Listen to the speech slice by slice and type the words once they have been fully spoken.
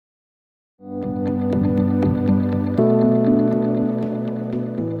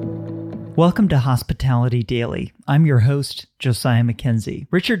Welcome to Hospitality Daily. I'm your host, Josiah McKenzie.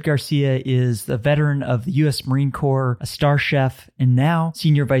 Richard Garcia is a veteran of the U.S. Marine Corps, a star chef, and now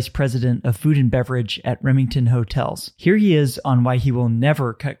Senior Vice President of Food and Beverage at Remington Hotels. Here he is on why he will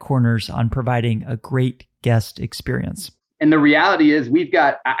never cut corners on providing a great guest experience. And the reality is we've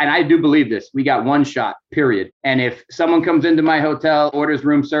got, and I do believe this, we got one shot, period. And if someone comes into my hotel, orders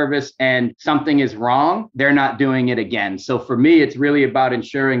room service, and something is wrong, they're not doing it again. So for me, it's really about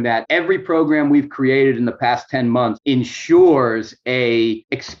ensuring that every program we've created in the past 10 months ensures a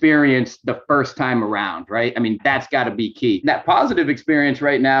experience the first time around, right? I mean, that's got to be key. That positive experience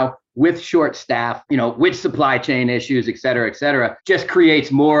right now, with short staff, with supply chain issues, et cetera, just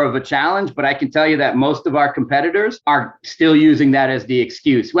creates more of a challenge. But I can tell you that most of our competitors are still using that as the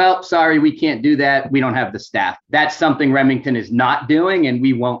excuse. Well, sorry, we can't do that. We don't have the staff. That's something Remington is not doing and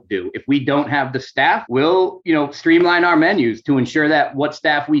we won't do. If we don't have the staff, we'll, streamline our menus to ensure that what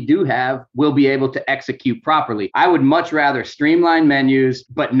staff we do have will be able to execute properly. I would much rather streamline menus,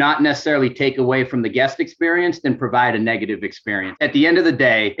 but not necessarily take away from the guest experience than provide a negative experience. At the end of the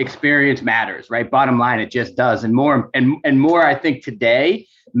day, experience matters, right? Bottom line, it just does. And more, I think today,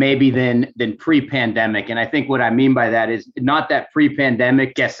 maybe than pre-pandemic. And I think what I mean by that is not that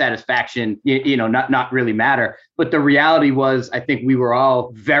pre-pandemic guest satisfaction, not really matter. But the reality was, I think we were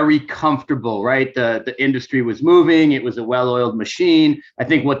all very comfortable, right? The industry was moving. It was a well-oiled machine. I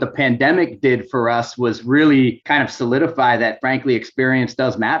think what the pandemic did for us was really kind of solidify that, frankly, experience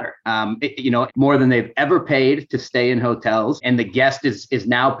does matter. More than they've ever paid to stay in hotels. And the guest is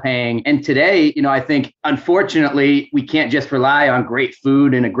now paying. And today, I think, unfortunately, we can't just rely on great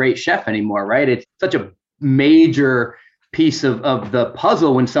food and a great chef anymore, right? It's such a major piece of the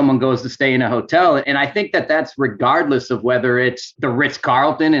puzzle when someone goes to stay in a hotel. And I think that that's regardless of whether it's the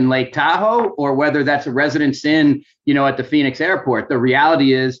Ritz-Carlton in Lake Tahoe or whether that's a Residence Inn, at the Phoenix airport. The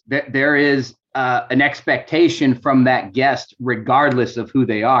reality is that there is an expectation from that guest regardless of who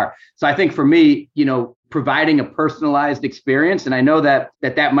they are. So I think for me, providing a personalized experience. And I know that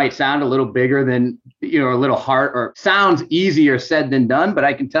might sound a little bigger than, a little hard, or sounds easier said than done. But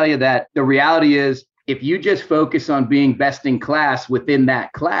I can tell you that the reality is if you just focus on being best in class within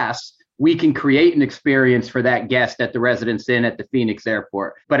that class, we can create an experience for that guest at the Residence Inn at the Phoenix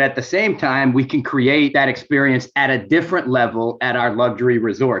airport. But at the same time, we can create that experience at a different level at our luxury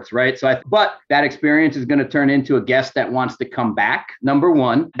resorts, right? But that experience is going to turn into a guest that wants to come back. Number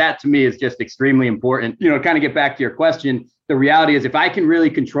one, that to me is just extremely important. Kind of get back to your question. The reality is if I can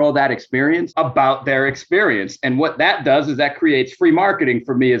really control that experience about their experience, and what that does is that creates free marketing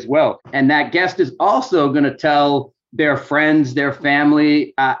for me as well. And that guest is also going to tell their friends, their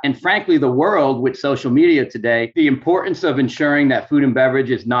family, and frankly, the world with social media today, the importance of ensuring that food and beverage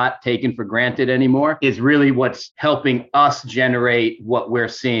is not taken for granted anymore is really what's helping us generate what we're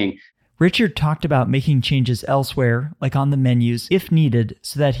seeing. Richard talked about making changes elsewhere, like on the menus, if needed,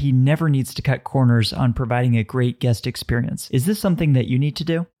 so that he never needs to cut corners on providing a great guest experience. Is this something that you need to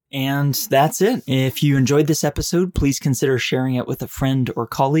do? And that's it. If you enjoyed this episode, please consider sharing it with a friend or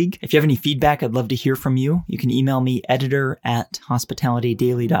colleague. If you have any feedback, I'd love to hear from you. You can email me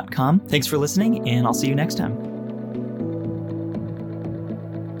editor@hospitalitydaily.com. Thanks for listening, and I'll see you next time.